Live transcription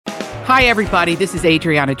Hi, everybody. This is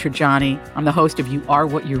Adriana Trajani. I'm the host of You Are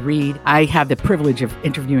What You Read. I have the privilege of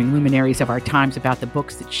interviewing luminaries of our times about the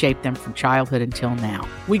books that shaped them from childhood until now.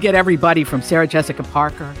 We get everybody from Sarah Jessica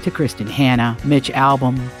Parker to Kristen Hanna, Mitch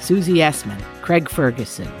Albom, Susie Essman, Craig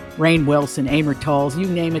Ferguson, Rainn Wilson, Amor Tolls, you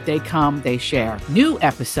name it, they come, they share. New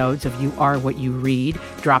episodes of You Are What You Read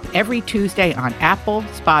drop every Tuesday on Apple,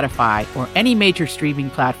 Spotify, or any major streaming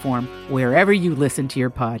platform wherever you listen to your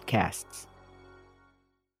podcasts.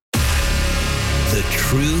 The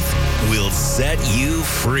truth will set you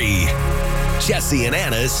free. Jesse and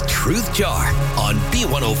Anna's Truth Jar on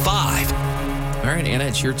B105. All right, Anna,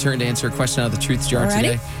 it's your turn to answer a question out of the Truth Jar Alrighty.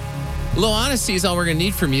 today. A little honesty is all we're going to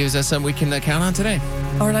need from you. Is that something we can count on today?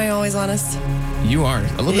 Aren't I always honest? You are.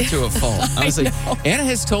 A little bit to a fault. Honestly, know. Anna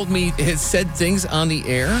has said things on the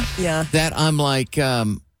air that I'm like,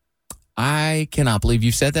 I cannot believe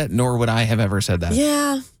you said that, nor would I have ever said that.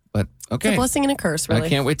 Yeah. But okay. It's a blessing and a curse, really. I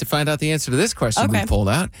can't wait to find out the answer to this question we pulled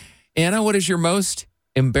out. Anna, what is your most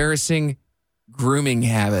embarrassing grooming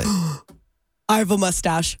habit? I have a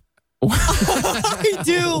mustache. I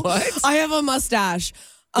do. What? I have a mustache.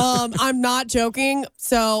 I'm not joking.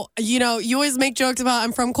 So, you always make jokes about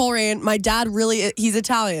I'm from Coleraine. My dad he's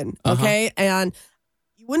Italian, okay? And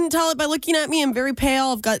you wouldn't tell it by looking at me. I'm very pale.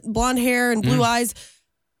 I've got blonde hair and blue eyes.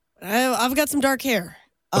 I've got some dark hair.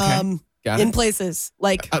 Okay. In places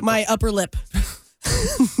like my upper lip.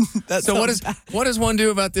 So what does one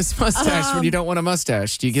do about this mustache when you don't want a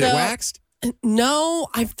mustache? Do you get it waxed? No,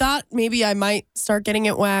 I've thought maybe I might start getting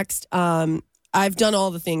it waxed. I've done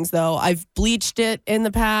all the things though. I've bleached it in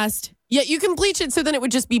the past. Yeah, you can bleach it so then it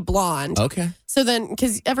would just be blonde. Okay. So then,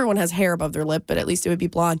 because everyone has hair above their lip, but at least it would be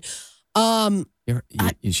blonde. You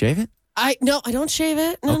shave it? No, I don't shave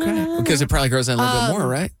it. No. Because it probably grows in a little bit more,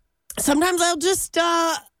 right? Sometimes I'll just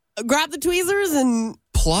grab the tweezers and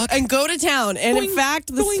pluck and go to town. And doing, in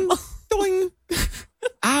fact, doing.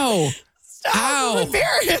 Ow. Stop, Ow. I'm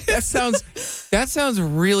embarrassed. That sounds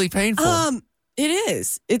really painful. It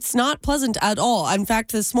is. It's not pleasant at all. In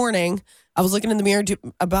fact, this morning I was looking in the mirror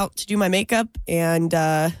about to do my makeup, and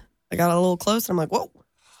I got a little close, and I'm like, whoa.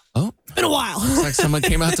 Oh, it's been a while. It's like someone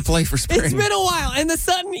came out to play for spring. It's been a while, and the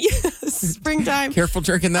sun, springtime. Careful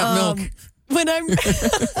drinking that milk. When I'm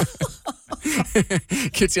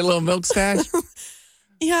gets you a little milk stash.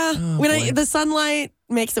 Yeah, Oh, the sunlight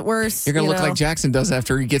makes it worse. You're gonna look like Jackson does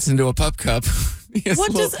after he gets into a pup cup.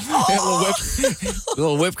 What does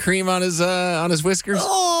little whipped cream on his whiskers?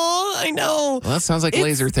 Oh, I know. Well, that sounds like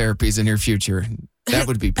laser therapies in your future. That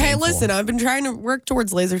would be painful. Hey, listen, I've been trying to work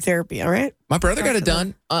towards laser therapy. All right. My brother got it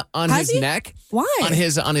done on his neck. Why? On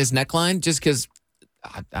his neckline, just because.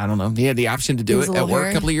 I don't know. He had the option to do it at work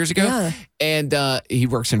a couple of years ago. Yeah. And he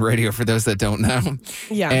works in radio for those that don't know.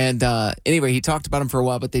 Yeah. And anyway, he talked about him for a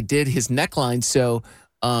while, but they did his neckline. So,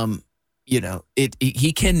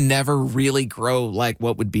 he can never really grow like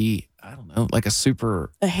what would be, I don't know, like a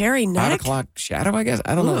hairy neck? 5 o'clock shadow, I guess.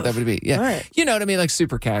 I don't know what that would be. Yeah. Right. You know what I mean? Like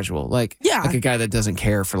super casual. Like a guy that doesn't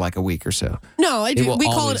care for like a week or so. No, I do.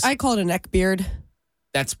 I call it a neck beard.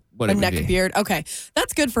 That's what it a would neck be. beard. Okay.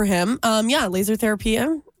 That's good for him. Laser therapy.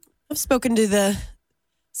 I've spoken to the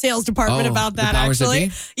sales department about that, the powers that actually.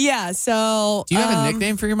 be? Yeah. So Do you have a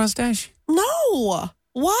nickname for your mustache? No.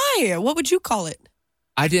 Why? What would you call it?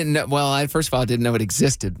 I didn't know. Well, first of all, I didn't know it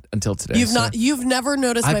existed until today. You've never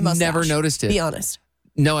noticed my mustache? I've never noticed it. Be honest.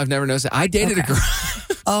 No, I've never noticed it. I dated a girl.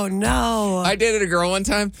 Oh, no. I dated a girl one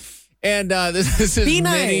time, and this is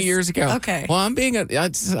many years ago. Okay. Well,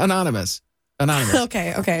 it's anonymous.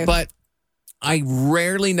 Okay. But I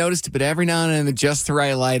rarely noticed it, but every now and then, in just the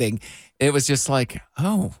right lighting, it was just like,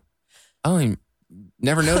 I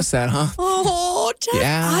never noticed that, huh? Oh, Jeff,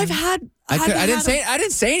 Yeah. I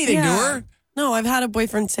didn't say anything to her. No, I've had a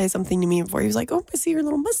boyfriend say something to me before. He was like, "Oh, I see your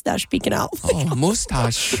little mustache peeking out." Oh,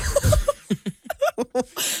 mustache. Just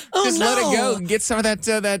let it go. Get some of that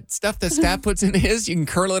stuff that Stat puts in his. You can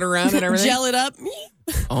curl it around and everything. Gel it up.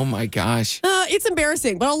 Oh my gosh. It's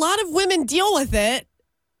embarrassing, but a lot of women deal with it.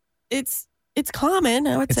 It's common,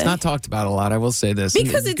 I would say. It's not talked about a lot. I will say this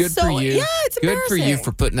because it's good so. for you. Yeah, it's good embarrassing. for you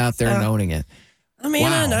for putting out there and owning it. I'm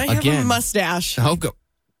Anna, and I have a mustache. Oh, go.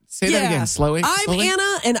 Say that again, slowly. I'm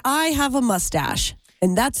Anna, and I have a mustache,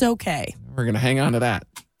 and that's okay. We're gonna hang on to that.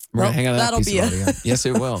 We're gonna hang on to that piece of audio. Yes,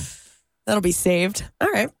 it will. That'll be saved. All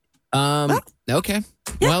right. Okay.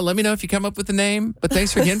 Yeah. Well, let me know if you come up with the name. But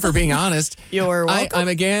thanks again for being honest. You're welcome. I'm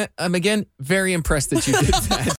again very impressed that you did that.